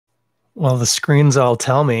Well, the screens all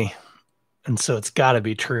tell me, and so it's got to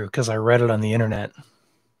be true because I read it on the internet.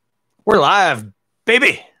 We're live,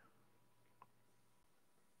 baby.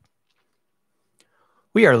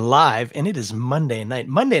 We are live, and it is Monday night.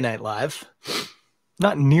 Monday Night Live.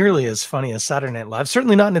 Not nearly as funny as Saturday Night Live.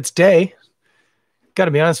 Certainly not in its day. Got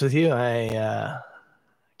to be honest with you, I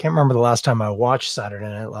can't remember the last time I watched Saturday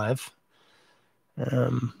Night Live.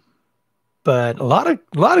 But a lot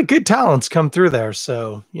of good talents come through there,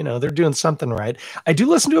 so they're doing something right. I do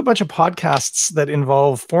listen to a bunch of podcasts that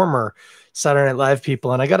involve former Saturday Night Live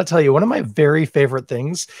people, and I got to tell you, one of my very favorite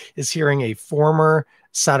things is hearing a former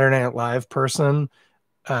Saturday Night Live person,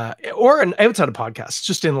 or an outside of podcasts,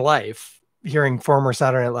 just in life, hearing former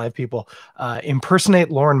Saturday Night Live people impersonate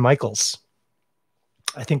Lorne Michaels.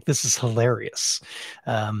 I think this is hilarious.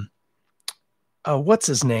 What's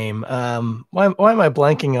his name? Why am I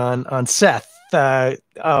blanking on Seth?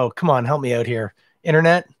 Oh, come on, help me out here.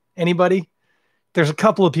 Internet? Anybody? There's a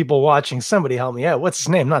couple of people watching. Somebody help me out. What's his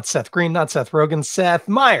name? Not Seth Green, not Seth Rogen, Seth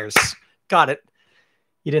Meyers. Got it.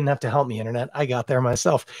 You didn't have to help me, Internet. I got there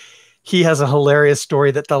myself. He has a hilarious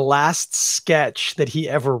story that the last sketch that he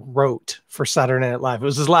ever wrote for Saturday Night Live, it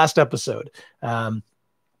was his last episode. And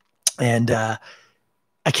I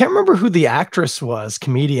can't remember who the actress was,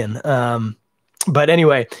 comedian. But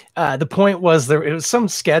anyway, the point was it was some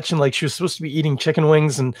sketch, and like she was supposed to be eating chicken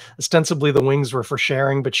wings, and ostensibly the wings were for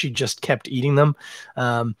sharing, but she just kept eating them.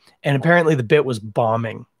 And apparently the bit was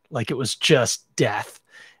bombing, like it was just death.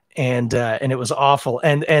 And it was awful.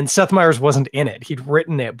 And Seth Meyers wasn't in it. He'd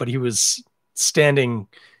written it, but he was standing,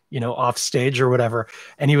 off stage or whatever.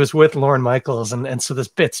 And he was with Lorne Michaels. And so this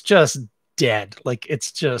bit's just dead. Like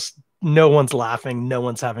it's just, no one's laughing. No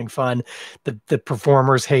one's having fun. The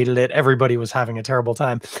performers hated it. Everybody was having a terrible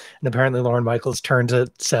time. And apparently Lorne Michaels turned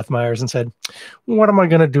to Seth Meyers and said, "What am I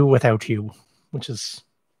going to do without you?" Which is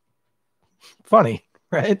funny,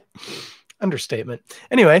 right? Understatement.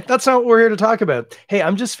 Anyway, that's not what we're here to talk about. Hey,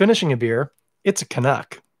 I'm just finishing a beer. It's a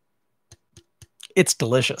Canuck. It's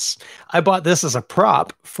delicious. I bought this as a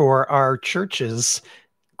prop for our church's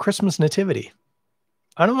Christmas nativity.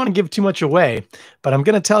 I don't want to give too much away, but I'm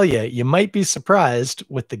going to tell you, you might be surprised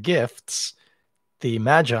with the gifts the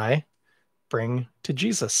Magi bring to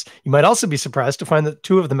Jesus. You might also be surprised to find that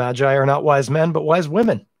two of the Magi are not wise men, but wise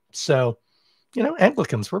women. So,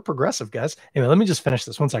 Anglicans, we're progressive, guys. Anyway, let me just finish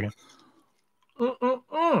this. 1 second.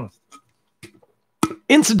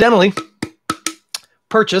 Incidentally,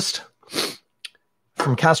 purchased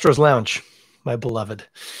from Castro's Lounge, my beloved.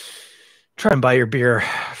 Try and buy your beer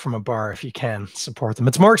from a bar if you can. Support them.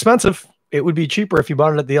 It's more expensive. It would be cheaper if you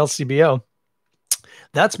bought it at the LCBO.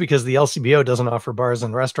 That's because the LCBO doesn't offer bars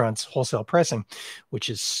and restaurants wholesale pricing, which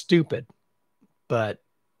is stupid. But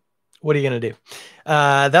what are you going to do?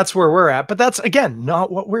 That's where we're at. But that's, again,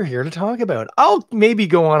 not what we're here to talk about. I'll maybe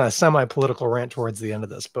go on a semi-political rant towards the end of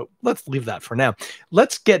this, but let's leave that for now.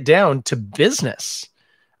 Let's get down to business.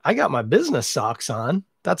 I got my business socks on.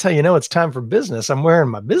 That's how you know it's time for business. I'm wearing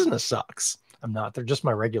my business socks. I'm not. They're just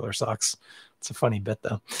my regular socks. It's a funny bit,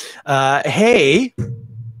 though. Hey,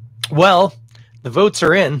 well, the votes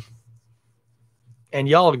are in, and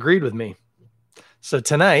y'all agreed with me. So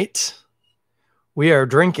tonight, we are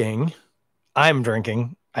drinking. I'm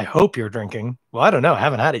drinking. I hope you're drinking. Well, I don't know. I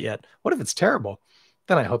haven't had it yet. What if it's terrible?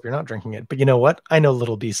 Then I hope you're not drinking it. But you know what? I know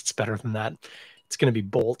Little Beast's better than that. It's going to be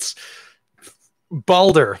Bolt's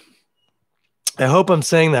Baldr. I hope I'm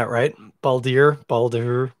saying that right. Baldr.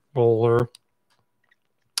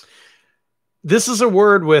 This is a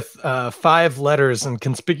word with 5 letters, and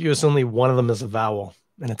conspicuous only one of them is a vowel,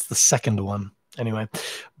 and it's the second one. Anyway,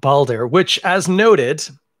 Baldr, which, as noted,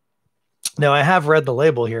 now I have read the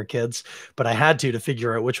label here, kids, but I had to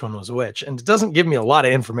figure out which one was which, and it doesn't give me a lot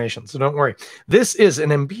of information, so don't worry. This is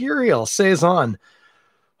an Imperial Saison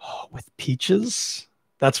with peaches.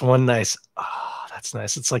 That's one nice. Oh, that's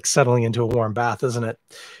nice. It's like settling into a warm bath, isn't it?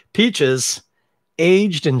 Peaches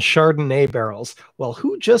aged in Chardonnay barrels. Well,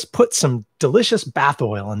 who just put some delicious bath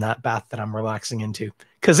oil in that bath that I'm relaxing into?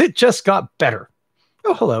 Because it just got better.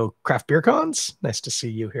 Oh, hello, craft beer cons. Nice to see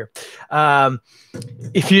you here.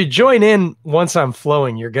 If you join in once I'm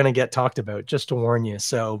flowing, you're going to get talked about, just to warn you.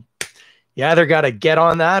 So you either got to get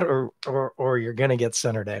on that or you're going to get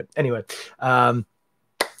centered out. Anyway,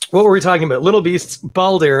 what were we talking about? Little Beasts,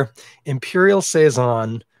 Baldr, Imperial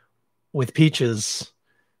Saison with peaches,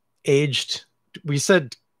 aged. We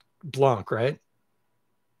said Blanc, right?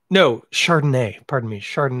 No, Chardonnay. Pardon me,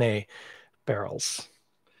 Chardonnay barrels.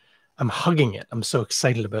 I'm hugging it. I'm so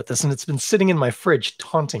excited about this, and it's been sitting in my fridge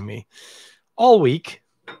taunting me all week,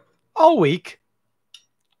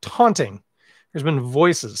 taunting. There's been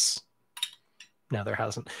voices No, there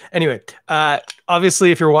hasn't. Anyway,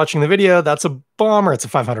 obviously, if you're watching the video, that's a bomber. It's a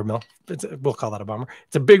 500 mil. We'll call that a bomber.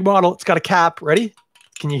 It's a big bottle. It's got a cap. Ready?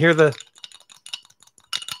 Can you hear the...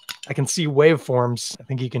 I can see waveforms. I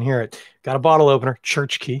think you can hear it. Got a bottle opener,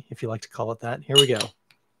 church key, if you like to call it that. Here we go.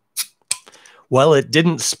 Well, it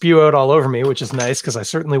didn't spew out all over me, which is nice because I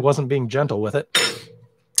certainly wasn't being gentle with it.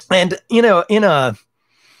 And, you know, in a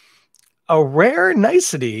rare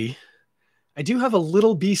nicety, I do have a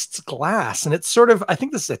Little Beast's glass, and it's sort of, I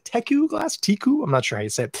think this is a Teku glass, Tiku, I'm not sure how you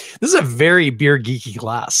say it. This is a very beer geeky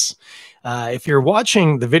glass. If you're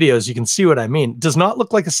watching the videos, you can see what I mean. It does not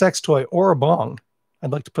look like a sex toy or a bong.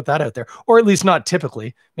 I'd like to put that out there, or at least not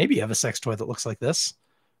typically. Maybe you have a sex toy that looks like this.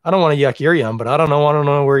 I don't want to yuck your yum, but I don't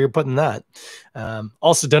know where you're putting that.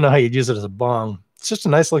 Also, don't know how you'd use it as a bong. It's just a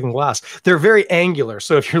nice looking glass. They're very angular.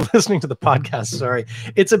 So if you're listening to the podcast, sorry,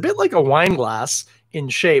 it's a bit like a wine glass in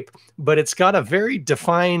shape, but it's got a very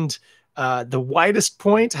defined, the widest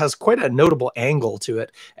point has quite a notable angle to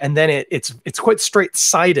it. And then it's quite straight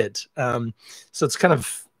sided. So it's kind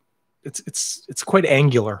of, it's quite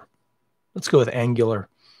angular. Let's go with angular.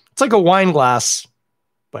 It's like a wine glass,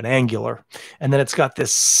 but angular. And then it's got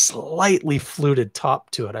this slightly fluted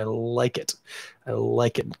top to it. I like it. I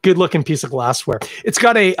like it. Good looking piece of glassware. It's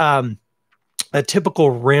got a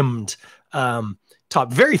typical rimmed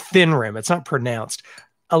top, very thin rim. It's not pronounced.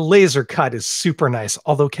 A laser cut is super nice,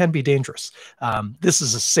 although can be dangerous. This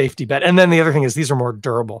is a safety bet. And then the other thing is these are more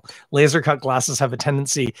durable. Laser cut glasses have a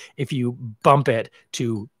tendency, if you bump it,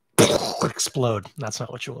 to explode. That's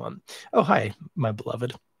not what you want. Oh, hi, my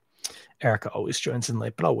beloved. Erica always joins in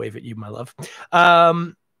late, but I'll wave at you, my love.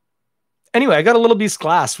 Anyway, I got a Little Beast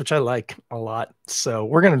glass, which I like a lot. So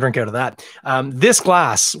we're going to drink out of that. This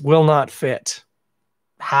glass will not fit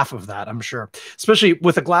half of that, I'm sure. Especially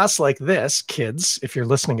with a glass like this, kids, if you're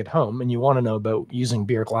listening at home and you want to know about using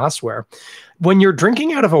beer glassware, when you're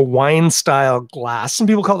drinking out of a wine-style glass, some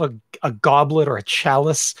people call it a goblet or a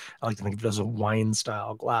chalice. I like to think of it as a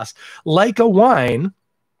wine-style glass. Like a wine,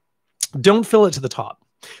 don't fill it to the top.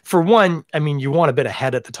 For one, I mean, you want a bit of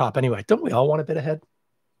head at the top anyway. Don't we all want a bit of head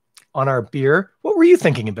on our beer? What were you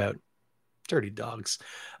thinking about? Dirty dogs.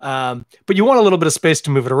 But you want a little bit of space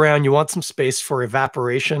to move it around. You want some space for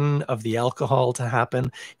evaporation of the alcohol to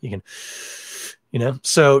happen. You can, you know,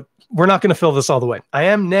 so we're not going to fill this all the way. I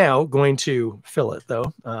am now going to fill it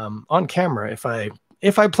though. On camera,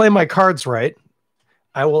 if I play my cards right,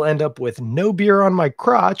 I will end up with no beer on my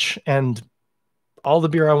crotch and all the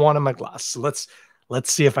beer I want in my glass. So let's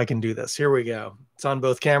see if I can do this. Here we go. It's on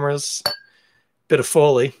both cameras. Bit of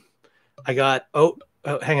Foley. I got, oh,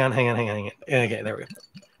 hang on. Okay, there we go.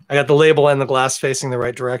 I got the label and the glass facing the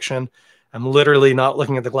right direction. I'm literally not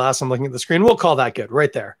looking at the glass. I'm looking at the screen. We'll call that good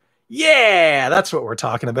right there. Yeah, that's what we're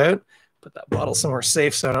talking about. Put that bottle somewhere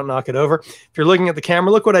safe so I don't knock it over. If you're looking at the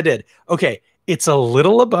camera, look what I did. Okay, it's a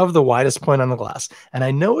little above the widest point on the glass. And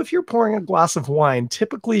I know if you're pouring a glass of wine,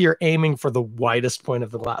 typically you're aiming for the widest point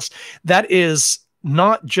of the glass. That is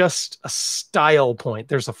not just a style point.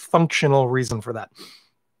 There's a functional reason for that.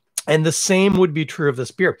 And the same would be true of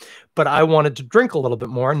this beer. But I wanted to drink a little bit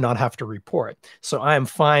more and not have to re-pour it. So I am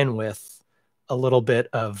fine with a little bit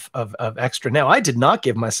of extra. Now, I did not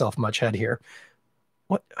give myself much head here.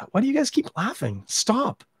 Why do you guys keep laughing?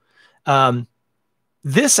 Stop.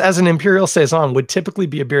 This, as an Imperial Saison, would typically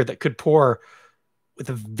be a beer that could pour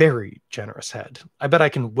with a very generous head. I bet I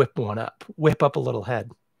can whip up a little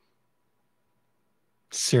head.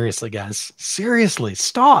 Seriously, guys. Seriously,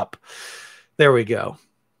 stop. There we go.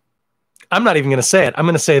 I'm not even going to say it. I'm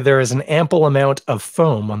going to say there is an ample amount of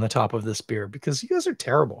foam on the top of this beer because you guys are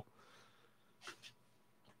terrible.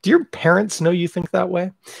 Do your parents know you think that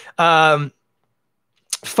way?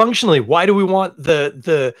 Functionally, why do we want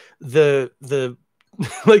the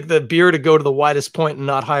like the beer to go to the widest point and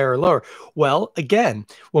not higher or lower? Well, again,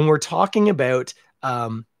 when we're talking about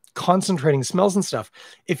concentrating smells and stuff,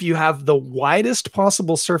 if you have the widest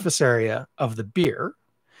possible surface area of the beer,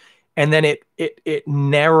 and then it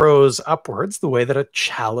narrows upwards the way that a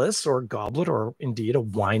chalice or a goblet or indeed a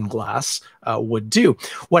wine glass would do.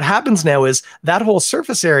 What happens now is that whole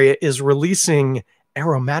surface area is releasing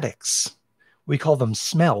aromatics. We call them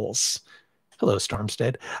smells. Hello,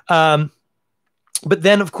 Stormstead. But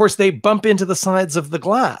then, of course, they bump into the sides of the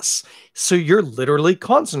glass. So you're literally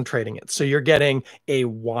concentrating it. So you're getting a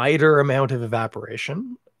wider amount of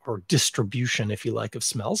evaporation or distribution, if you like, of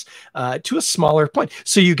smells to a smaller point.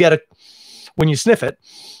 So you get when you sniff it,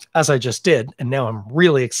 as I just did, and now I'm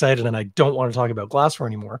really excited and I don't want to talk about glassware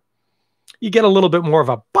anymore, you get a little bit more of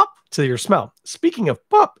a pop to your smell. Speaking of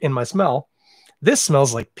pop in my smell, this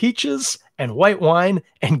smells like peaches and white wine,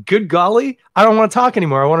 and good golly, I don't want to talk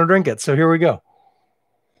anymore. I want to drink it. So here we go.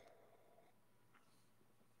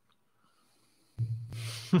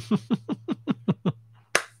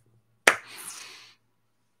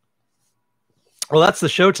 Well, that's the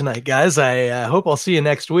show tonight, guys. I hope I'll see you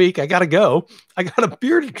next week. I gotta go. I got a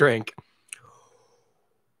beer to drink.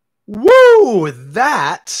 Woo!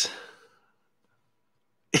 That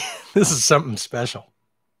this is something special.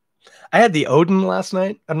 I had the Odin last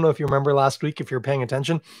night. I don't know if you remember last week, if you're paying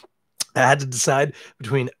attention. I had to decide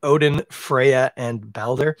between Odin, Freya, and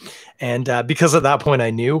Baldr. And because at that point I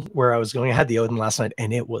knew where I was going, I had the Odin last night,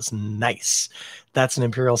 and it was nice. That's an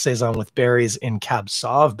Imperial Saison with berries in Cab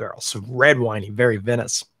Sauv barrels. So red winey, very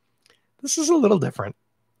vinous. This is a little different,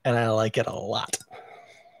 and I like it a lot.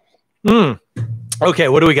 Okay,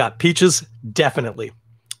 what do we got? Peaches, definitely.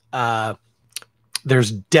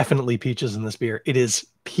 There's definitely peaches in this beer. It is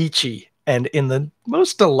peachy, and in the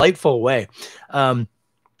most delightful way.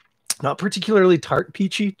 Not particularly tart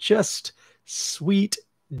peachy, just sweet,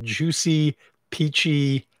 juicy,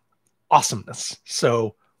 peachy awesomeness.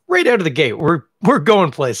 So right out of the gate, we're going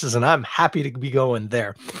places, and I'm happy to be going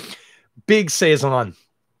there. Big Saison.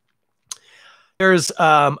 There's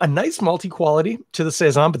a nice malty quality to the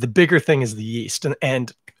Saison, but the bigger thing is the yeast.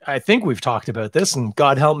 And I think we've talked about this, and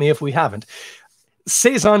God help me if we haven't.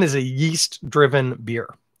 Saison is a yeast-driven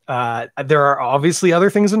beer. There are obviously other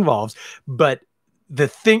things involved, but the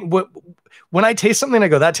thing, when I taste something, I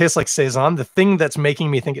go, that tastes like Saison. The thing that's making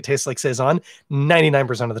me think it tastes like Saison,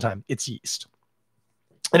 99% of the time, it's yeast.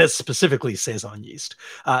 And it's specifically Saison yeast.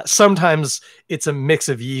 Sometimes it's a mix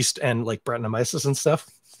of yeast and like Brettanomyces and stuff.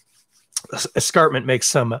 Escarpment makes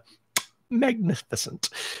some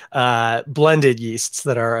magnificent blended yeasts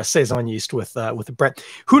that are a Saison yeast with a Brett.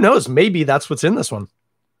 Who knows? Maybe that's what's in this one.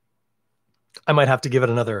 I might have to give it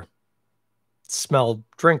another smell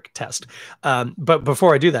drink test. But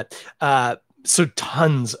before I do that, so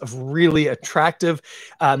tons of really attractive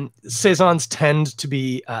Saisons tend to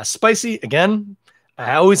be spicy. Again,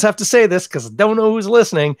 I always have to say this because I don't know who's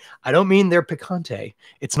listening. I don't mean they're picante.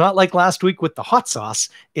 It's not like last week with the hot sauce.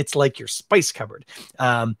 It's like your spice cupboard.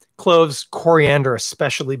 Cloves, coriander,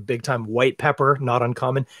 especially big time, white pepper, not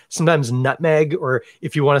uncommon. Sometimes nutmeg, or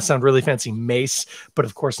if you want to sound really fancy, mace. But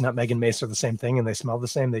of course, nutmeg and mace are the same thing and they smell the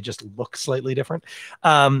same. They just look slightly different.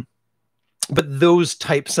 But those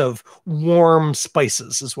types of warm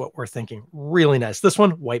spices is what we're thinking. Really nice. This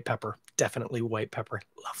one, white pepper. Definitely white pepper.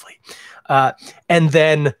 Lovely. And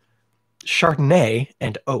then Chardonnay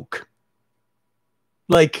and oak.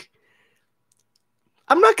 Like,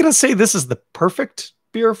 I'm not going to say this is the perfect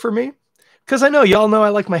beer for me, because I know y'all know I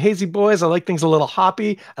like my hazy boys. I like things a little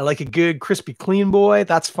hoppy. I like a good, crispy, clean boy.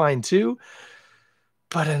 That's fine too.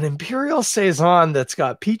 But an Imperial Saison that's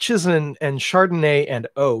got peaches and Chardonnay and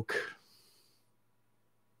oak.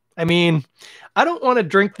 I mean, I don't want to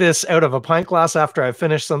drink this out of a pint glass after I've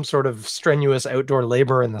finished some sort of strenuous outdoor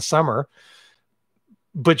labor in the summer.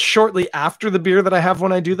 But shortly after the beer that I have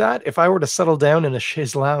when I do that, if I were to settle down in a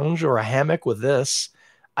chaise lounge or a hammock with this,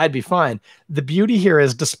 I'd be fine. The beauty here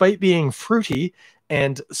is, despite being fruity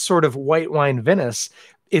and sort of white wine vinous,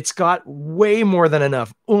 it's got way more than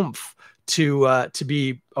enough oomph to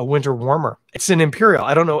be a winter warmer. It's an Imperial.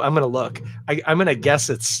 I don't know. I'm going to look. I'm going to guess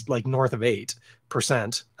it's like north of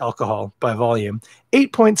 8% alcohol by volume.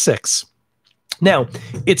 8.6. Now,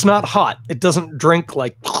 it's not hot. It doesn't drink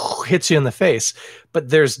like hits you in the face, but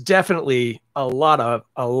there's definitely a lot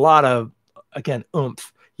of again,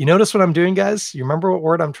 oomph. You notice what I'm doing, guys? You remember what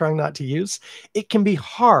word I'm trying not to use? It can be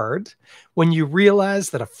hard when you realize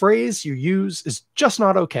that a phrase you use is just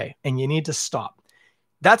not okay and you need to stop.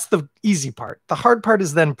 That's the easy part. The hard part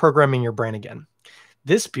is then programming your brain again.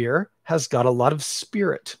 This beer has got a lot of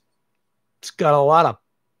spirit. It's got a lot of,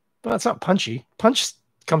 well, it's not punchy. Punch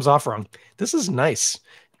comes off wrong. This is nice.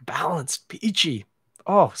 Balanced, peachy.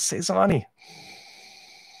 Oh, Saison-y.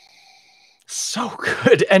 So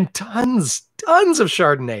good. And tons of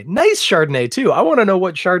Chardonnay. Nice Chardonnay, too. I want to know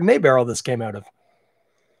what Chardonnay barrel this came out of.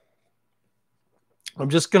 I'm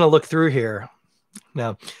just going to look through here.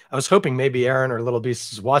 Now, I was hoping maybe Aaron or Little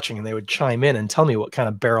Beast is watching and they would chime in and tell me what kind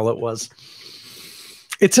of barrel it was.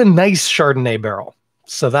 It's a nice Chardonnay barrel.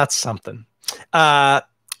 So that's something.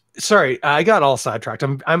 Sorry, I got all sidetracked.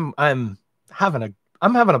 I'm having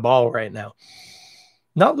a ball right now.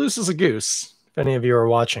 Not loose as a goose, if any of you are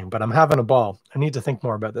watching, but I'm having a ball. I need to think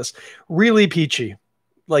more about this. Really peachy,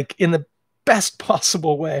 like in the best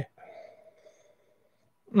possible way.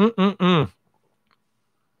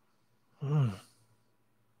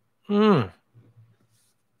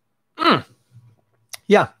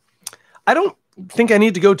 Yeah, I don't think I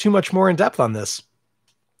need to go too much more in depth on this.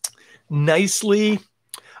 Nicely,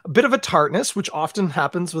 a bit of a tartness, which often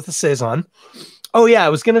happens with a Saison. Oh yeah, I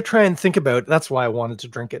was gonna try and think about. That's why I wanted to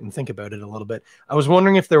drink it and think about it a little bit. I was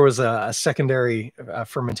wondering if there was a secondary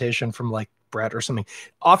fermentation from like Brett or something.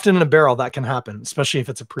 Often in a barrel that can happen, especially if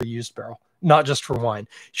it's a pre-used barrel. Not just for wine.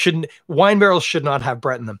 Shouldn't wine barrels should not have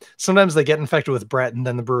Brett in them. Sometimes they get infected with Brett, and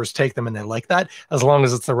then the brewers take them and they like that as long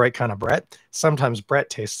as it's the right kind of Brett. Sometimes Brett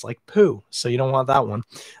tastes like poo, so you don't want that one.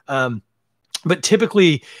 But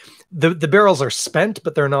typically, the barrels are spent,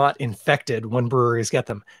 but they're not infected when breweries get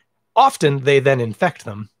them. Often they then infect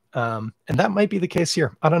them. And that might be the case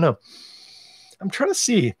here. I don't know. I'm trying to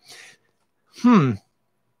see.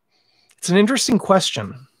 It's an interesting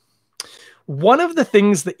question. One of the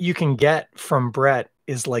things that you can get from Brett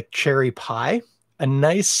is like cherry pie, a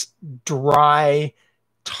nice, dry,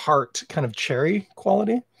 tart kind of cherry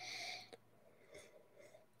quality.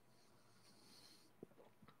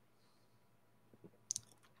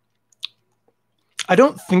 I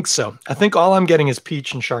don't think so. I think all I'm getting is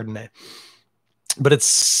peach and Chardonnay, but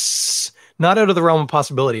it's not out of the realm of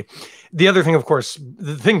possibility. The other thing, of course,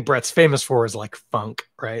 the thing Brett's famous for is like funk,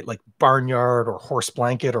 right? Like Barnyard or Horse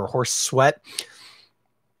Blanket or Horse Sweat.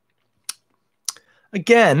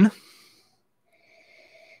 Again,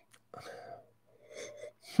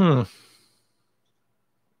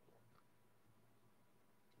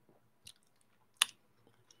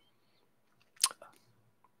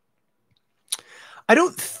 I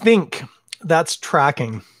don't think that's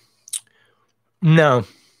tracking. No,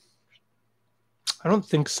 I don't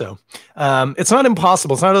think so. It's not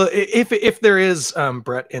impossible. It's not if there is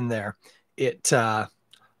Brett in there.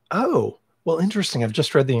 Oh, well, interesting. I've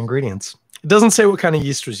just read the ingredients. It doesn't say what kind of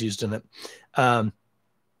yeast was used in it.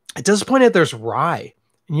 It does point out there's rye.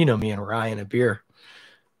 And you know me and rye in a beer.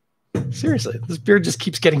 Seriously, this beer just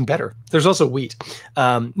keeps getting better. There's also wheat.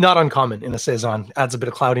 Not uncommon in a Saison. Adds a bit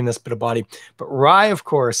of cloudiness, bit of body. But rye, of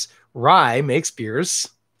course, rye makes beers.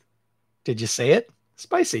 Did you say it?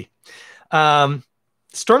 Spicy.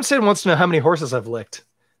 Stormstead wants to know how many horses I've licked.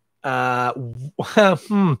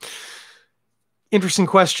 Interesting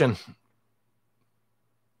question.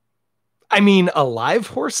 I mean, alive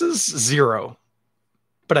horses, 0.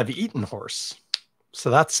 But I've eaten horse. So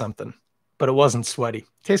that's something. But it wasn't sweaty.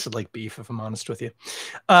 Tasted like beef, if I'm honest with you.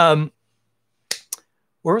 Where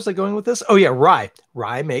was I going with this? Oh, yeah, rye.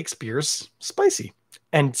 Rye makes beers spicy.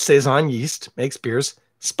 And Saison yeast makes beers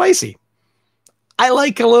spicy. I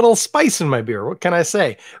like a little spice in my beer. What can I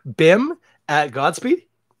say? Bim at Godspeed.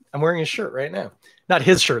 I'm wearing his shirt right now. Not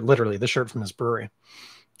his shirt, literally, the shirt from his brewery.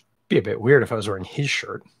 Be a bit weird if I was wearing his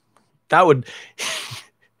shirt. That would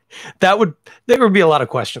there would be a lot of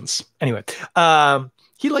questions. Anyway,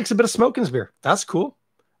 he likes a bit of smoke in his beer. That's cool.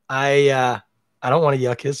 I don't want to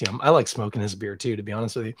yuck his yum. I like smoking his beer too, to be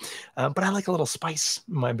honest with you. But I like a little spice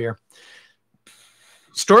in my beer.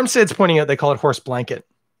 Stormstead's pointing out they call it horse blanket.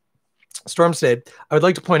 Stormstead, I would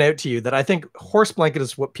like to point out to you that I think horse blanket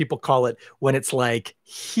is what people call it when it's like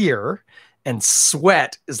here, and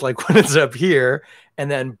sweat is like when it's up here,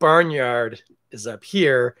 and then barnyard is up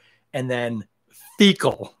here, and then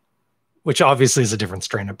fecal, which obviously is a different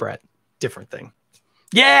strain of Brett. Different thing.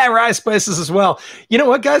 Yeah, rye spices as well. You know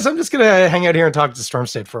what, guys? I'm just going to hang out here and talk to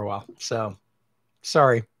Stormstead for a while. So,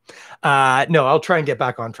 sorry. No, I'll try and get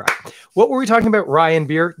back on track. What were we talking about? Rye and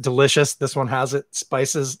beer, delicious. This one has it.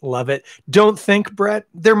 Spices, love it. Don't think, Brett.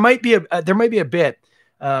 There might be a bit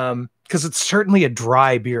because it's certainly a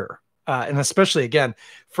dry beer, and especially again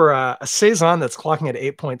for a Saison that's clocking at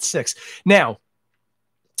 8.6. Now,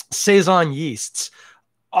 Saison yeasts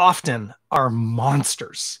often are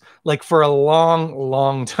monsters. Like for a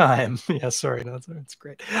long time. Yeah, sorry, no, it's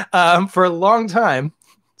great. For a long time.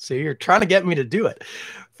 So you're trying to get me to do it.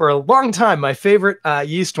 For a long time, my favorite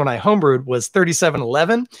yeast when I homebrewed was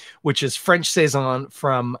 3711, which is French Saison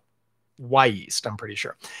from Y yeast, I'm pretty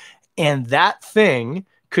sure. And that thing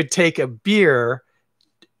could take a beer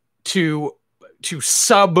to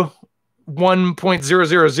sub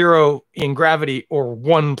 1.000 in gravity or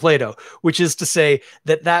 1 Plato, which is to say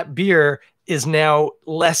that beer is now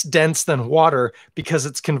less dense than water because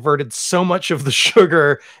it's converted so much of the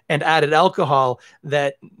sugar and added alcohol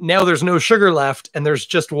that now there's no sugar left and there's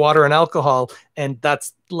just water and alcohol, and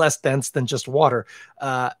that's less dense than just water.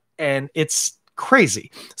 And it's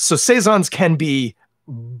crazy. So Saisons can be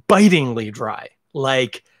bitingly dry,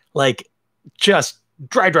 like just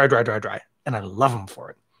dry. And I love them for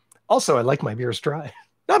it. Also, I like my beers dry.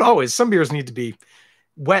 Not always. Some beers need to be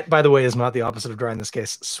wet, by the way, is not the opposite of dry in this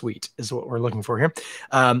case. Sweet is what we're looking for here.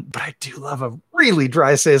 But I do love a really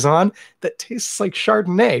dry Saison that tastes like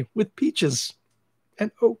Chardonnay with peaches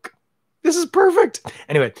and oak. This is perfect.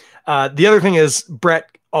 Anyway, the other thing is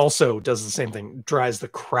Brett also does the same thing, dries the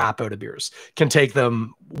crap out of beers, can take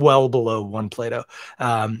them well below 1 Plato.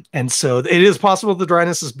 And so it is possible the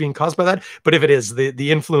dryness is being caused by that. But if it is,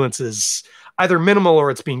 the influence is either minimal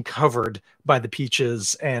or it's being covered by the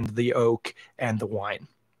peaches and the oak and the wine,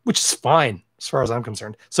 which is fine as far as I'm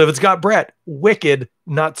concerned. So if it's got Brett, wicked,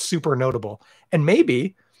 not super notable. And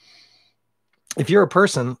maybe if you're a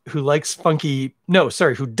person who likes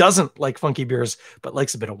who doesn't like funky beers, but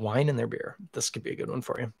likes a bit of wine in their beer, this could be a good one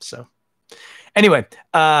for you. So anyway,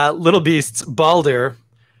 Little Beasts, Baldr.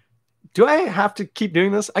 Do I have to keep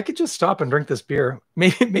doing this? I could just stop and drink this beer.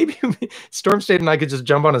 Maybe Storm State and I could just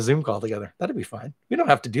jump on a Zoom call together. That'd be fine. We don't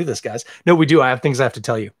have to do this, guys. No, we do. I have things I have to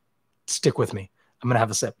tell you. Stick with me. I'm going to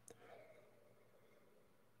have a sip.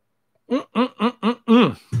 I'm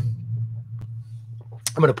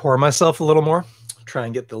going to pour myself a little more, try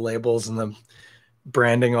and get the labels and the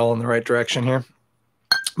branding all in the right direction here.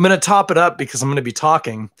 I'm going to top it up because I'm going to be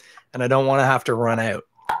talking and I don't want to have to run out.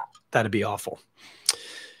 That'd be awful.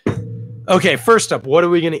 Okay, first up, what are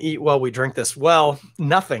we going to eat while we drink this? Well,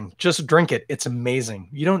 nothing. Just drink it. It's amazing.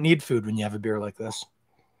 You don't need food when you have a beer like this.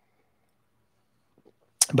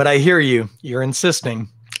 But I hear you. You're insisting,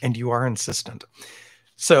 and you are insistent.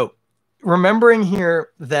 So remembering here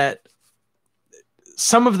that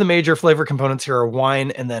some of the major flavor components here are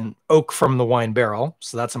wine and then oak from the wine barrel.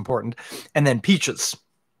 So that's important. And then peaches.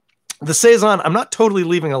 The Saison, I'm not totally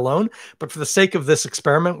leaving alone, but for the sake of this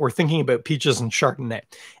experiment, we're thinking about peaches and Chardonnay.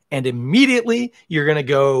 And immediately you're going to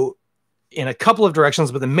go in a couple of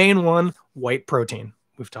directions, but the main one, white protein.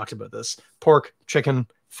 We've talked about this. Pork, chicken,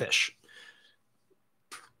 fish.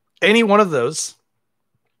 Any one of those,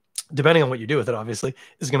 depending on what you do with it, obviously,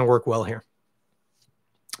 is going to work well here.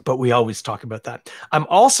 But we always talk about that. I'm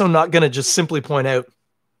also not going to just simply point out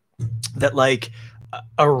that like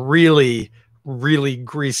a really, really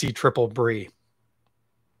greasy triple brie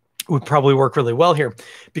would probably work really well here,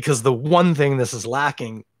 because the one thing this is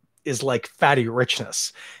lacking is like fatty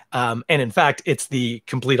richness. And in fact, it's the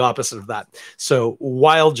complete opposite of that. So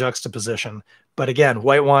wild juxtaposition. But again,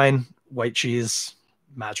 white wine, white cheese,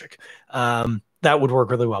 magic. That would work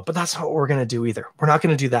really well. But that's not what we're going to do either. We're not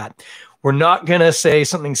going to do that. We're not going to say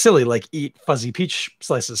something silly like eat fuzzy peach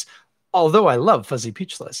slices, although I love fuzzy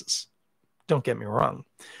peach slices. Don't get me wrong.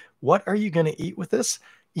 What are you going to eat with this?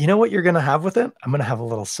 You know what you're going to have with it? I'm going to have a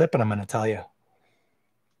little sip and I'm going to tell you.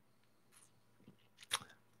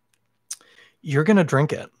 You're going to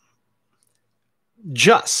drink it.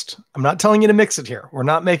 I'm not telling you to mix it here. We're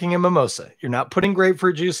not making a mimosa. You're not putting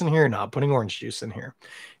grapefruit juice in here. You're not putting orange juice in here.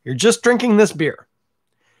 You're just drinking this beer,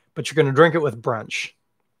 but you're going to drink it with brunch.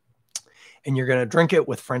 And you're going to drink it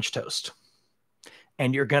with French toast.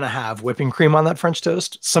 And you're going to have whipping cream on that French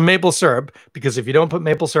toast, some maple syrup, because if you don't put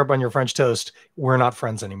maple syrup on your French toast, we're not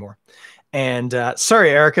friends anymore. And sorry,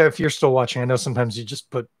 Erica, if you're still watching, I know sometimes you just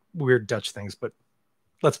put weird Dutch things, but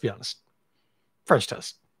let's be honest. French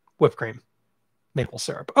toast, whipped cream, maple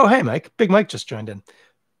syrup. Oh, hey, Mike. Big Mike just joined in.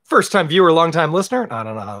 First time viewer, long time listener. I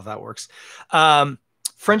don't know how that works.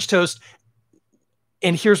 French toast.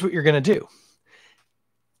 And here's what you're going to do.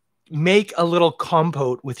 Make a little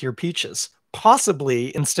compote with your peaches.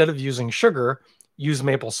 Possibly, instead of using sugar, use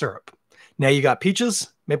maple syrup. Now you got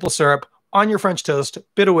peaches, maple syrup on your French toast,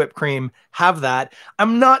 bit of whipped cream. Have that.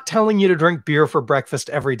 I'm not telling you to drink beer for breakfast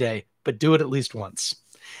every day, but do it at least once.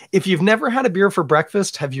 If you've never had a beer for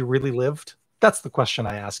breakfast, have you really lived? That's the question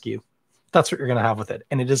I ask you. That's what you're going to have with it.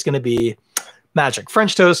 And it is going to be magic.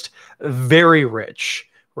 French toast, very rich,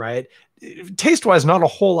 right? Taste-wise, not a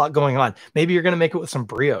whole lot going on. Maybe you're going to make it with some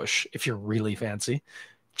brioche if you're really fancy.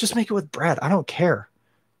 Just make it with bread. I don't care.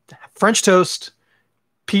 French toast,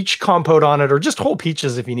 peach compote on it, or just whole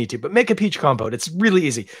peaches if you need to, but make a peach compote. It's really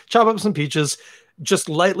easy. Chop up some peaches, just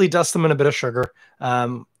lightly dust them in a bit of sugar,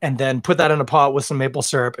 and then put that in a pot with some maple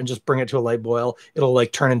syrup and just bring it to a light boil. It'll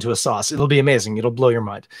like turn into a sauce. It'll be amazing. It'll blow your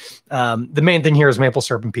mind. The main thing here is maple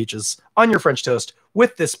syrup and peaches on your French toast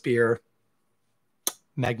with this beer.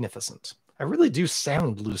 Magnificent. I really do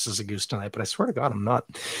sound loose as a goose tonight, but I swear to God, I'm not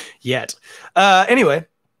yet. Anyway,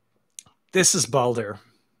 this is Baldr.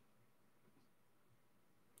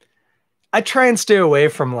 I try and stay away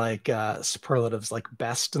from like superlatives like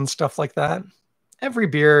best and stuff like that. Every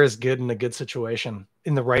beer is good in a good situation,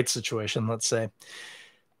 in the right situation, let's say.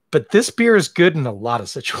 But this beer is good in a lot of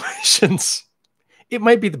situations. It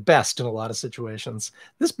might be the best in a lot of situations.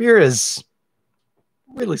 This beer is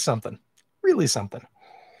really something. Really something.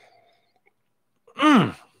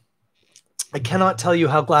 I cannot tell you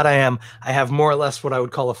how glad I am. I have more or less what I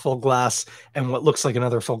would call a full glass and what looks like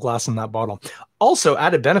another full glass in that bottle. Also,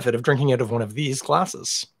 added benefit of drinking out of one of these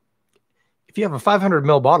glasses. If you have a 500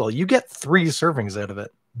 ml bottle, you get 3 servings out of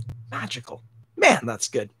it. Magical. Man, that's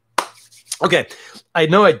good. Okay, I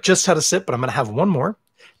know I just had a sip, but I'm going to have one more.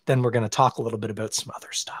 Then we're going to talk a little bit about some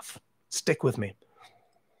other stuff. Stick with me.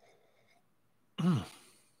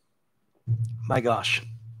 My gosh.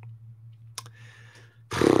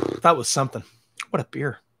 That was something. What a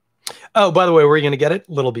beer. Oh, by the way, where are you going to get it?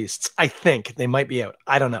 Little Beasts. I think they might be out.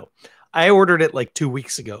 I don't know. I ordered it like 2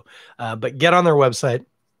 weeks ago, but get on their website,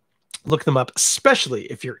 look them up, especially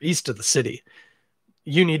if you're east of the city.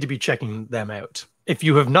 You need to be checking them out. If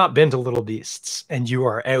you have not been to Little Beasts and you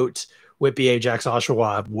are out Whitby, Ajax,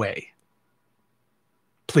 Oshawa way,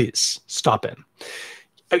 please stop in.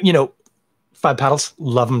 You know, Five Paddles,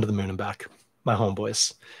 love them to the moon and back. My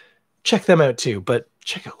homeboys. Check them out too, but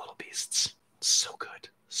check out Little Beasts. So good.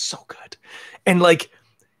 So good. And like,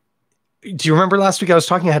 do you remember last week I was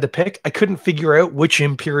talking, I had to pick? I couldn't figure out which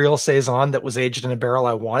Imperial Saison that was aged in a barrel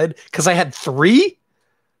I wanted because I had 3.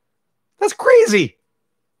 That's crazy.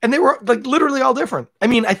 And they were like literally all different. I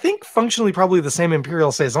mean, I think functionally probably the same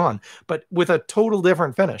Imperial Saison, but with a total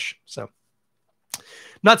different finish. So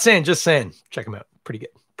not saying, just saying, check them out. Pretty good.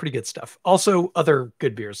 Pretty good stuff. Also other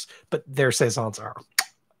good beers, but their Saisons are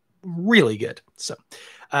really good. So,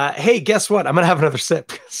 hey, guess what? I'm going to have another sip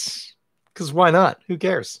because why not? Who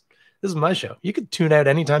cares? This is my show. You can tune out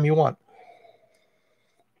anytime you want.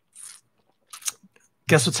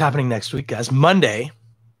 Guess what's happening next week, guys? Monday,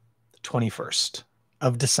 21st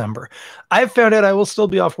of December. I've found out I will still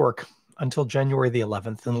be off work until January the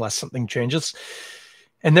 11th, unless something changes.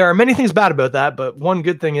 And there are many things bad about that, but one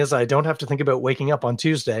good thing is I don't have to think about waking up on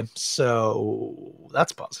Tuesday. So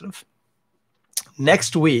that's positive.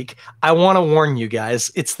 Next week, I want to warn you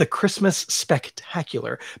guys, it's the Christmas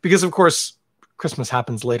Spectacular because, of course, Christmas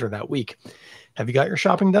happens later that week. Have you got your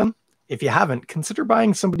shopping done? If you haven't, consider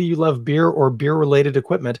buying somebody you love beer or beer-related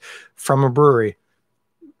equipment from a brewery.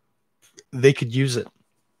 They could use it.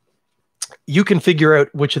 You can figure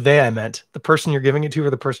out which they I meant, the person you're giving it to or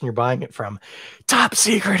the person you're buying it from. Top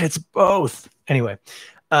secret, it's both. Anyway,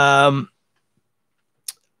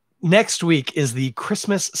 next week is the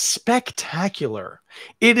Christmas Spectacular.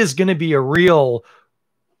 It is going to be a real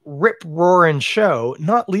rip-roaring show,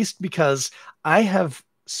 not least because I have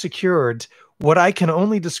secured what I can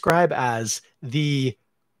only describe as the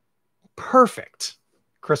perfect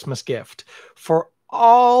Christmas gift for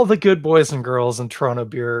all the good boys and girls in Toronto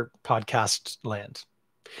Beer podcast land.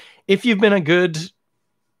 If you've been a good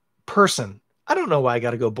person, I don't know why I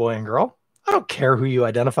got to go boy and girl. I don't care who you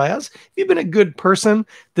identify as. If you've been a good person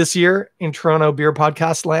this year in Toronto Beer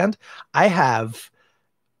podcast land, I have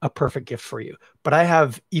a perfect gift for you. But I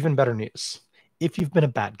have even better news. If you've been a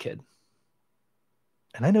bad kid,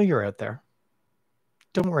 and I know you're out there,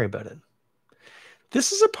 don't worry about it.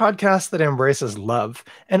 This is a podcast that embraces love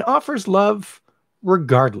and offers love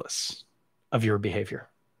regardless of your behavior.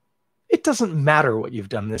 It doesn't matter what you've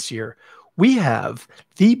done this year. We have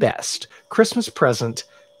the best Christmas present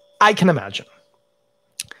I can imagine.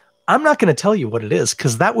 I'm not going to tell you what it is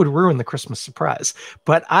because that would ruin the Christmas surprise.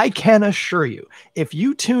 But I can assure you, if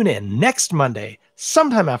you tune in next Monday,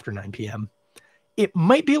 sometime after 9 p.m., it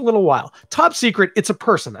might be a little while. Top secret, it's a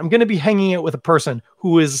person. I'm going to be hanging out with a person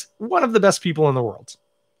who is one of the best people in the world.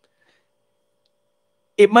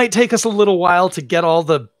 It might take us a little while to get all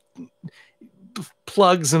the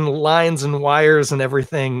plugs and lines and wires and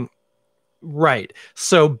everything right.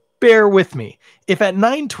 So bear with me. If at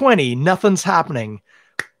 9:20 nothing's happening,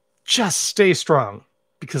 just stay strong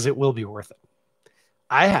because it will be worth it.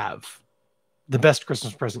 I have the best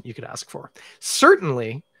Christmas present you could ask for.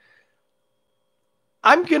 Certainly,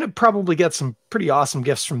 I'm going to probably get some pretty awesome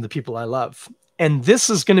gifts from the people I love. And this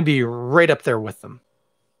is going to be right up there with them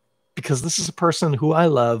because this is a person who I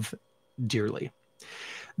love dearly.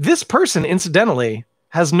 This person, incidentally,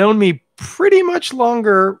 has known me pretty much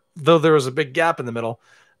longer, though there was a big gap in the middle,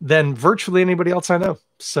 than virtually anybody else I know.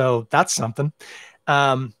 So that's something.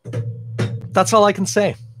 That's all I can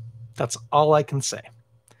say. That's all I can say.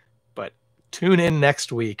 But tune in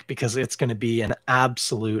next week because it's going to be an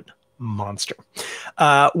absolute monster.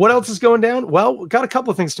 What else is going down? Well, got a couple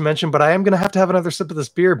of things to mention, but I am going to have another sip of this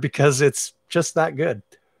beer because it's just that good.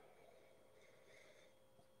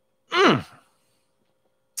 I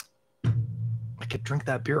could drink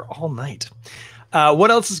that beer all night.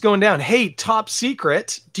 What else is going down? Hey, top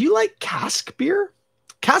secret. Do you like cask beer?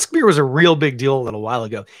 Cask beer was a real big deal a little while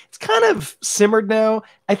ago. It's kind of simmered now.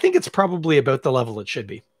 I think it's probably about the level it should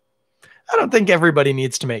be. I don't think everybody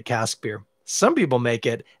needs to make cask beer. Some people make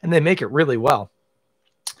it, and they make it really well.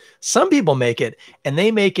 Some people make it, and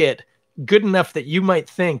they make it good enough that you might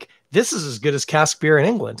think this is as good as cask beer in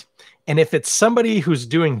England. And if it's somebody who's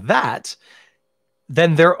doing that,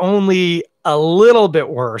 then they're only a little bit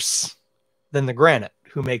worse than the Granite,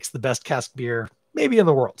 who makes the best cask beer maybe in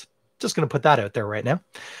the world. Just going to put that out there right now.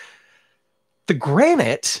 The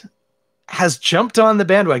Granite has jumped on the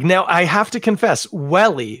bandwagon. Now, I have to confess,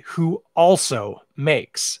 Welly, who also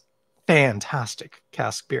makes fantastic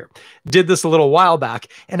cask beer, did this a little while back,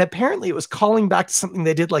 and apparently it was calling back to something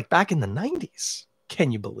they did like back in the 90s.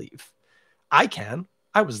 Can you believe? I can.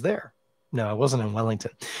 I was there. No, I wasn't in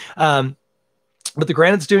Wellington. But the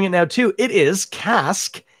Granite's doing it now too. It is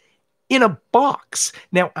cask in a box.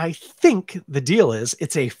 Now, I think the deal is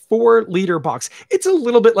it's a 4-liter box. It's a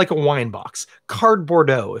little bit like a wine box, card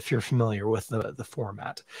Bordeaux, if you're familiar with the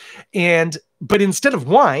format. But instead of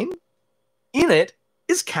wine, in it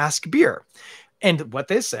is cask beer. And what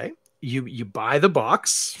they say, you buy the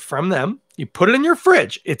box from them, you put it in your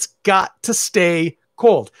fridge. It's got to stay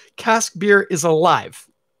cold. Cask beer is alive.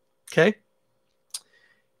 Okay?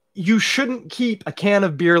 You shouldn't keep a can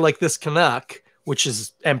of beer like this Canuck, which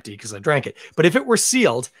is empty because I drank it. But if it were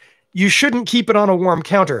sealed, you shouldn't keep it on a warm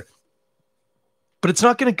counter. But it's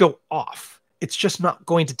not going to go off. It's just not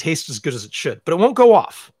going to taste as good as it should. But it won't go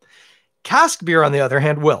off. Cask beer, on the other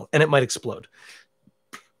hand, will, and it might explode.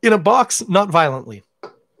 In a box, not violently.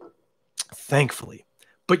 Thankfully.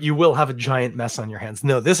 But you will have a giant mess on your hands.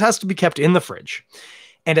 No, this has to be kept in the fridge.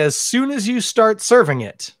 And as soon as you start serving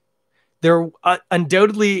it, there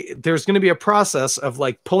undoubtedly there's going to be a process of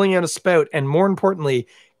like pulling out a spout and, more importantly,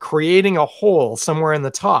 creating a hole somewhere in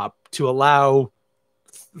the top to allow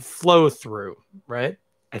flow through, right?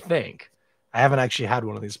 I think. I haven't actually had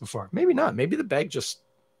one of these before. Maybe not. Maybe the bag just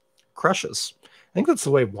crushes. I think that's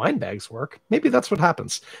the way wine bags work. Maybe that's what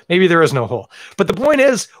happens. Maybe there is no hole. But the point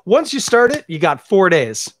is, once you start it, you got 4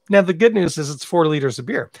 days. Now, the good news is it's 4 liters of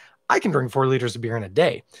beer. I can drink 4 liters of beer in a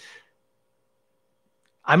day.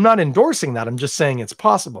 I'm not endorsing that. I'm just saying it's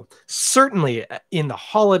possible. Certainly in the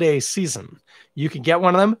holiday season, you can get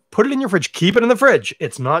one of them, put it in your fridge, keep it in the fridge.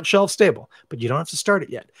 It's not shelf stable, but you don't have to start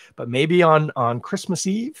it yet. But maybe on Christmas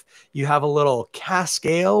Eve, you have a little cask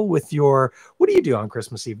ale with your, what do you do on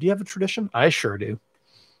Christmas Eve? Do you have a tradition? I sure do.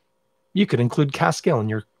 You could include cask ale in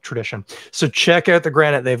your tradition. So check out the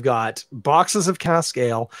Granite. They've got boxes of cask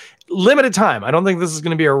ale, limited time. I don't think this is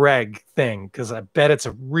going to be a reg thing because I bet it's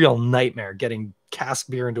a real nightmare getting cask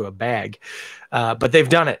beer into a bag. But they've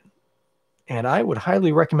done it. And I would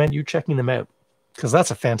highly recommend you checking them out because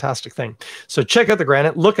that's a fantastic thing. So check out the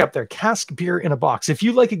Granite. Look up their cask beer in a box. If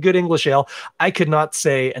you like a good English ale, I could not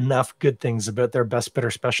say enough good things about their Best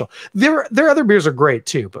Bitter Special. Their other beers are great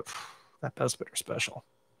too, but that Best Bitter Special.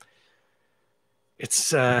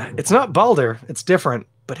 It's not Baldr. It's different,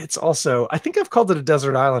 but it's also, I think I've called it a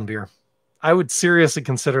desert island beer. I would seriously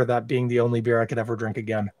consider that being the only beer I could ever drink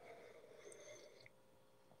again.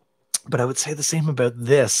 But I would say the same about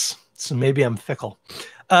this. So maybe I'm fickle.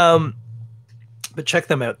 But check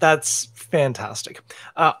them out. That's fantastic.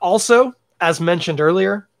 Also, as mentioned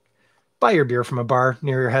earlier, buy your beer from a bar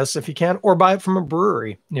near your house if you can, or buy it from a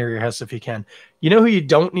brewery near your house if you can. You know who you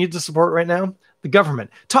don't need to support right now? The government.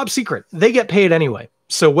 Top secret. They get paid anyway.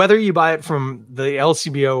 So whether you buy it from the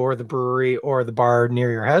LCBO or the brewery or the bar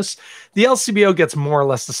near your house, the LCBO gets more or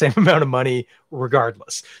less the same amount of money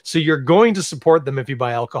regardless. So you're going to support them if you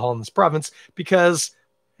buy alcohol in this province because,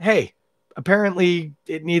 hey, apparently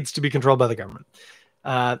it needs to be controlled by the government.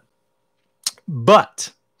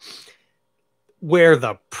 But where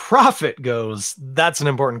the profit goes, that's an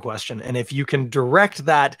important question. And if you can direct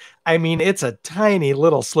that, I mean, it's a tiny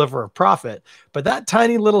little sliver of profit, but that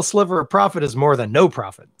tiny little sliver of profit is more than no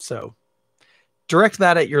profit. So direct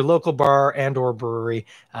that at your local bar and or brewery,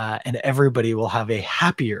 and everybody will have a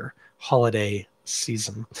happier holiday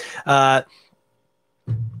season. I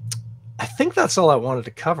think that's all I wanted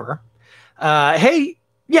to cover. Hey,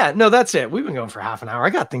 yeah, no, that's it. We've been going for half an hour. I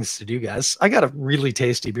got things to do, guys. I got a really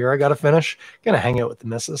tasty beer I got to finish. Gonna hang out with the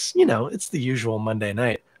missus. You know, it's the usual Monday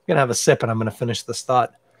night. I'm gonna have a sip and I'm gonna finish this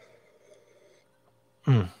thought.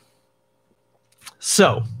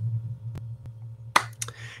 So,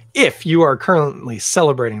 if you are currently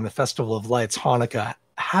celebrating the Festival of Lights, Hanukkah,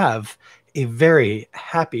 have a very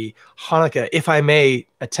happy Hanukkah. If I may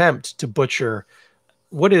attempt to butcher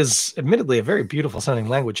what is admittedly a very beautiful sounding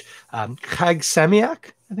language, Chag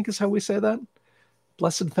Sameach, I think is how we say that.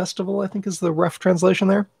 Blessed Festival, I think is the rough translation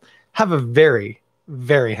there. Have a very,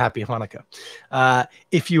 very happy Hanukkah.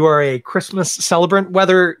 If you are a Christmas celebrant,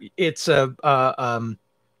 whether it's a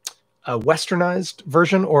westernized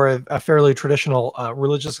version or a fairly traditional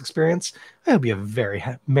religious experience, I hope you have a very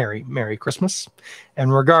Merry Christmas.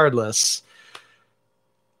 And regardless,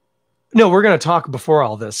 no, we're going to talk before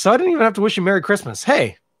all this, so I didn't even have to wish you Merry Christmas.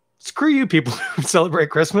 Hey, screw you people who celebrate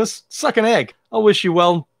Christmas. Suck an egg. I'll wish you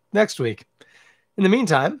well next week. In the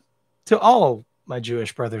meantime, to all my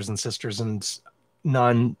Jewish brothers and sisters and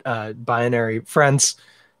non-binary friends,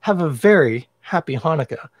 have a very happy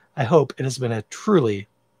Hanukkah. I hope it has been a truly,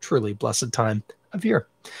 truly blessed time of year.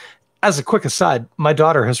 As a quick aside, my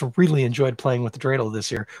daughter has really enjoyed playing with the dreidel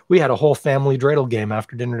this year. We had a whole family dreidel game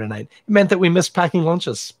after dinner tonight. It meant that we missed packing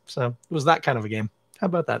lunches. So it was that kind of a game. How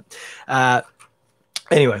about that?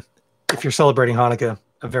 Anyway, if you're celebrating Hanukkah,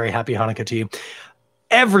 a very happy Hanukkah to you.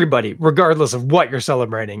 Everybody, regardless of what you're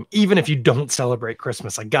celebrating, even if you don't celebrate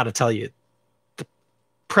Christmas, I got to tell you, the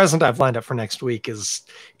present I've lined up for next week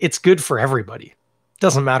it's good for everybody.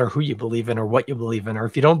 Doesn't matter who you believe in or what you believe in, or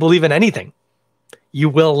if you don't believe in anything, you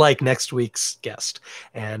will like next week's guest.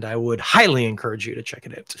 And I would highly encourage you to check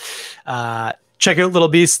it out. Check out Little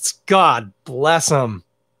Beasts. God bless them.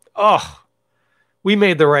 Oh, we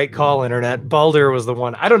made the right call, Internet. Baldr was the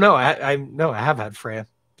one. I don't know. I know I have had Freya,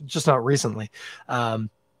 just not recently. But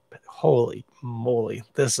holy moly,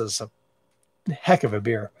 this is a heck of a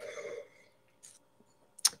beer.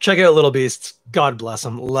 Check out Little Beasts. God bless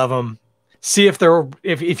them. Love them. See if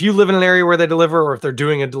if you live in an area where they deliver, or if they're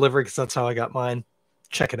doing a delivery, because that's how I got mine.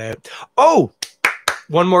 Check it out. Oh,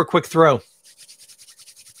 one more quick throw.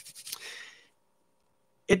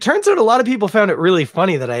 It turns out a lot of people found it really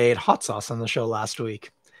funny that I ate hot sauce on the show last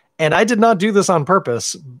week. And I did not do this on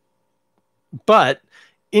purpose, but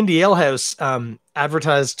Indie Ale House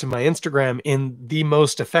advertised to my Instagram in the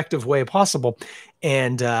most effective way possible.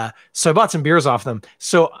 And so I bought some beers off them.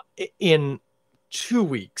 So in 2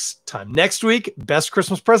 weeks' time, next week, best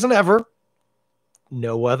Christmas present ever.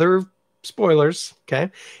 No other spoilers,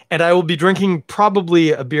 okay? And I will be drinking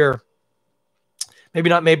probably a beer, maybe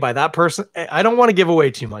not made by that person. I don't want to give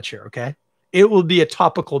away too much here, okay? It will be a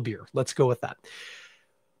topical beer. Let's go with that.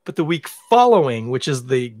 But the week following, which is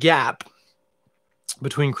the gap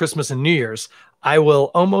between Christmas and New Year's, I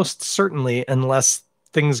will almost certainly, unless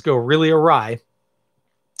things go really awry,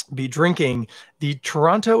 be drinking the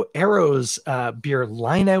Toronto Arrows beer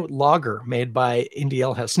Line Out Lager made by Indie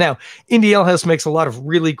Ale House. Now, Indie Ale House makes a lot of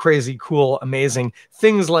really crazy, cool, amazing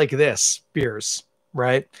things like this beers,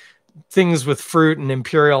 right? Things with fruit and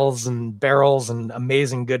imperials and barrels and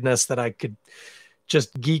amazing goodness that I could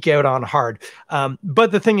just geek out on hard.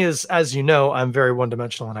 But the thing is, as you know, I'm very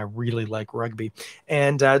one-dimensional and I really like rugby.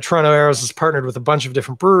 And Toronto Arrows has partnered with a bunch of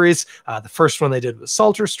different breweries. The first one they did was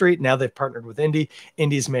Salter Street. Now they've partnered with Indie.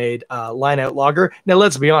 Indie's made Line Out Lager. Now,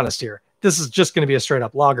 let's be honest here. This is just going to be a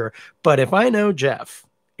straight-up lager. But if I know Jeff,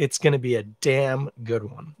 it's going to be a damn good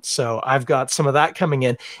one. So I've got some of that coming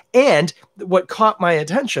in. And what caught my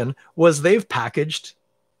attention was they've packaged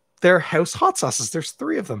their house hot sauces. There's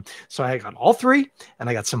 3 of them. So I got all 3, and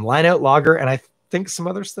I got some Line Out Lager, and I think some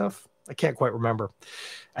other stuff. I can't quite remember.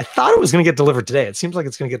 I thought it was going to get delivered today. It seems like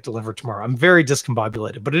it's going to get delivered tomorrow. I'm very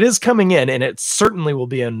discombobulated, but it is coming in, and it certainly will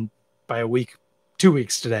be in by a week, 2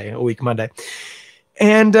 weeks today, a week Monday.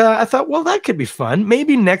 And I thought, well, that could be fun.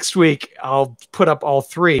 Maybe next week I'll put up all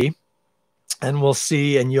 3, and we'll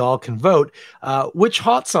see, and you all can vote. Which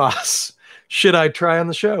hot sauce should I try on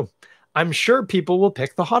the show? I'm sure people will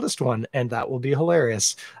pick the hottest one, and that will be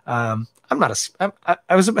hilarious. I'm not a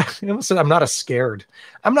scared.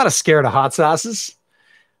 I'm not a scared of hot sauces.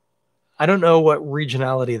 I don't know what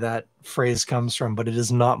regionality that phrase comes from, but it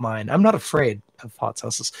is not mine. I'm not afraid of hot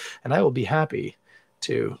sauces, and I will be happy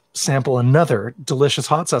to sample another delicious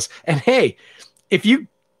hot sauce. And hey, if you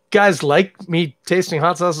guys like me tasting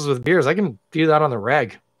hot sauces with beers, I can do that on the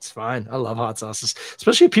reg. It's fine. I love hot sauces,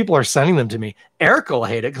 especially if people are sending them to me. Eric will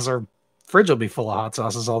hate it because our fridge will be full of hot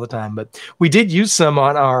sauces all the time, but we did use some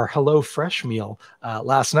on our Hello Fresh meal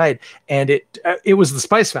last night, and it was the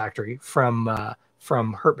Spice Factory from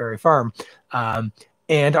Hurtberry Farm,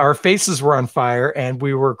 and our faces were on fire, and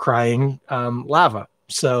we were crying lava.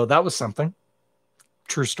 So that was something.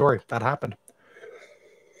 True story. That happened.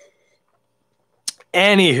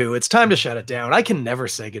 Anywho, it's time to shut it down. I can never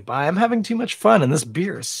say goodbye. I'm having too much fun, and this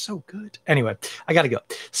beer is so good. Anyway, I got to go.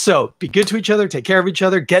 So be good to each other. Take care of each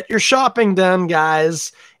other. Get your shopping done,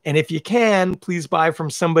 guys. And if you can, please buy from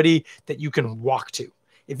somebody that you can walk to.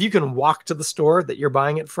 If you can walk to the store that you're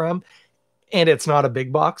buying it from, and it's not a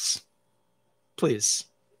big box, please.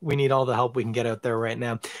 We need all the help we can get out there right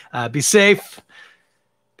now. Be safe.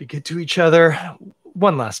 Be good to each other.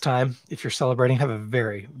 One last time, if you're celebrating, have a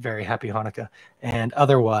very, very happy Hanukkah. And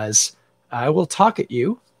otherwise, I will talk at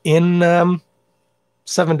you in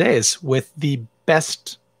 7 days with the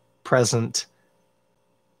best present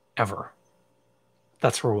ever.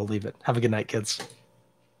 That's where we'll leave it. Have a good night, kids.